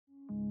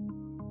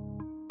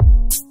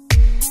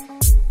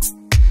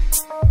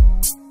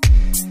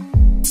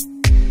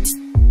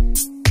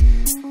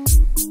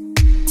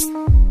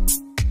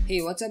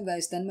Hey, what's up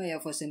guys, Tanmay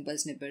here for Simple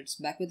Snippets,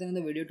 back with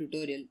another video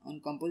tutorial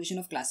on composition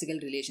of classical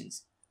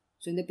relations.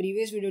 So in the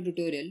previous video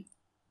tutorial,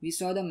 we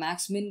saw the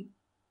max-min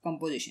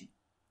composition.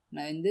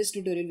 Now in this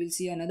tutorial, we'll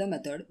see another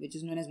method which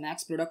is known as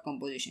max product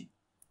composition.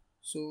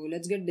 So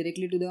let's get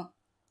directly to the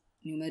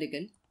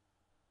numerical.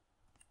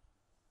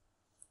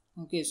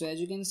 Okay, so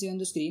as you can see on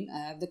the screen,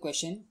 I have the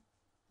question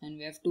and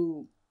we have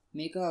to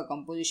make a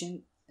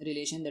composition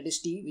relation, that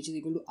is T, which is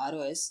equal to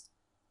ROS,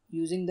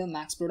 using the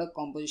max product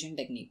composition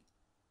technique.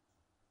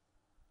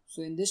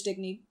 So in this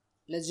technique,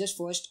 let's just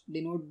first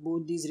denote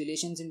both these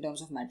relations in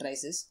terms of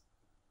matrices.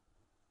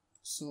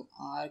 So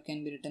R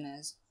can be written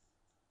as,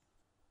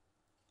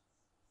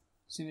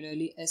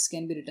 similarly S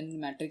can be written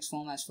in matrix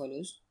form as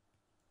follows.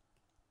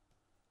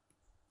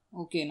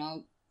 Okay,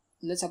 now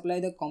let's apply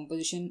the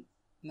composition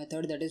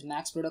method, that is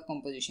max product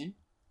composition.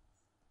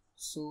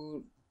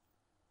 So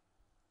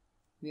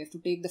we have to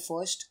take the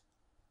first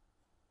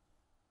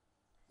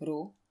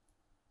row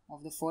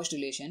of the first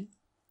relation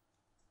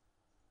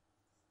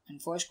and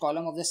first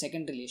column of the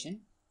second relation,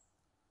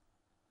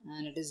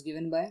 and it is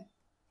given by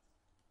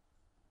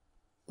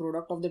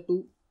product of the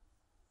two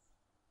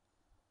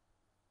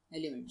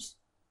elements.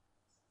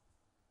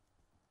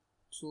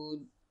 So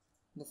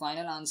the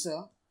final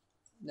answer,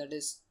 that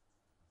is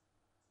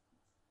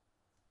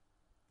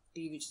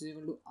T, which is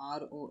equal to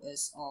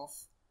ROS of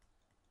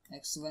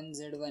x1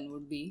 z1,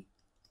 would be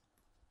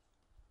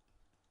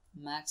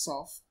max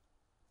of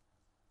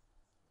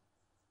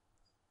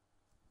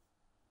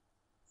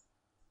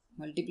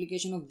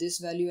multiplication of this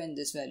value and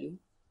this value.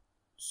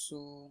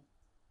 So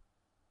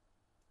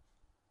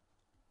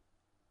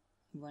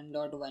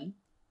 1.1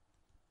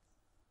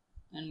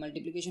 and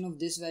multiplication of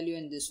this value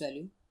and this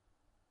value,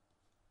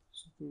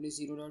 so it will be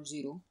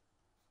 0.0,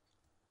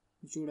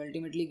 which would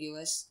ultimately give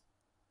us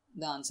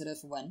the answer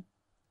of 1.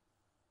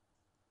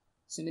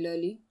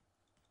 Similarly,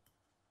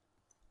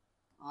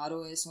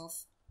 ROS of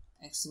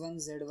x1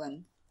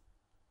 z1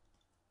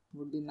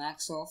 would be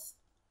max of,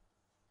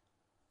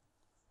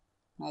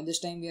 now this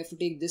time we have to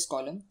take this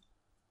column,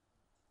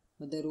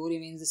 but the row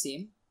remains the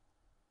same.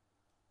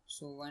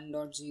 So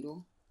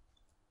 1.0,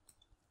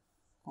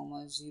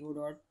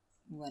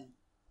 0.1.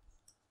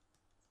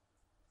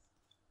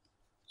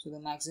 So the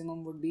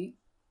maximum would be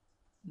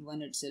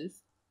 1 itself.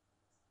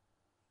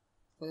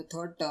 For the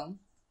third term,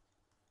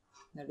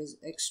 that is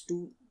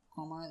x2,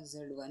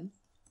 z1,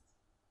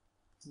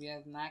 we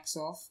have max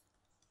of,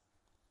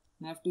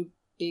 I have to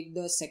take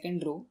the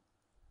second row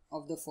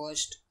of the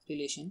first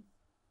relation.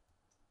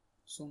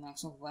 So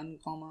max of 1,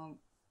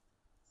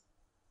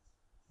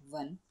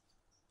 1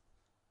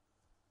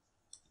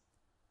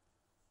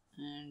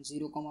 and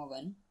 0,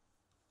 1.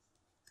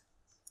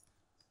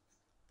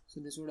 So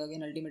this would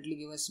again ultimately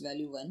give us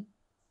value 1.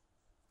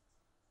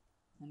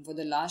 And for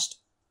the last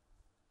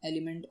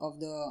element of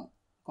the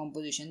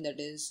composition, that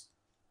is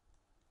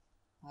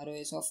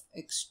ROS of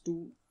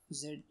x2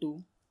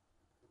 z2,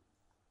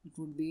 it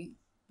would be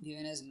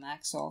given as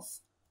max of,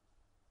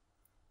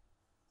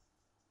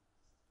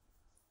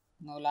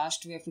 now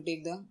last we have to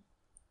take the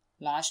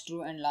last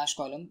row and last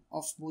column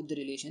of both the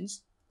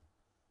relations.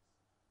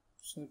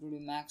 So it would be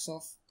max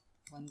of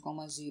 1,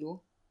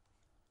 0,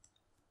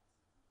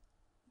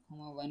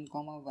 1,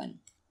 1.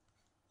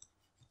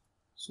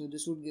 So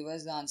this would give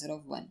us the answer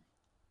of 1.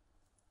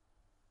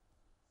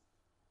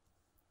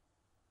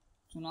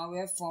 So now we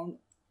have found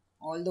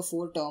all the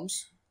 4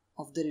 terms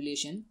of the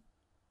relation,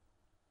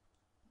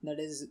 that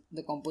is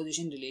the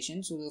composition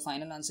relation. So the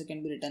final answer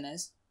can be written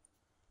as,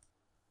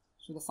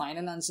 so the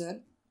final answer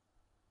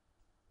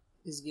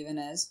is given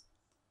as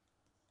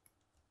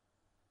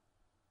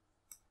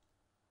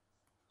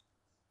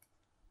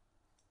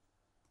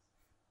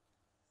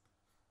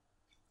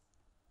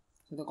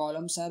so the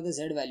columns are the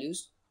z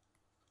values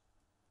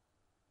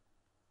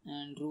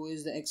and row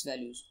is the x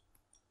values.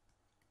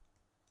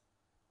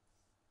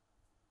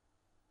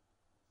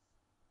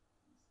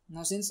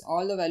 Now since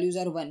all the values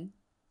are 1,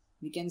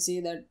 we can say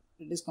that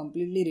it is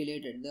completely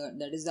related.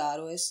 That is, the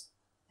ROS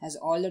has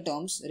all the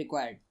terms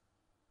required.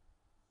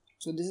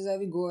 So this is how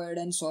we go ahead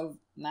and solve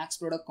max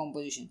product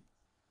composition.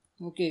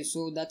 Okay,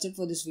 so that's it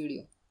for this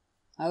video.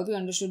 I hope you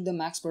understood the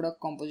max product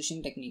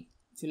composition technique.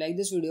 If you like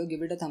this video,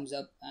 give it a thumbs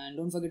up and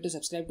don't forget to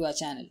subscribe to our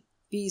channel.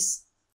 Peace.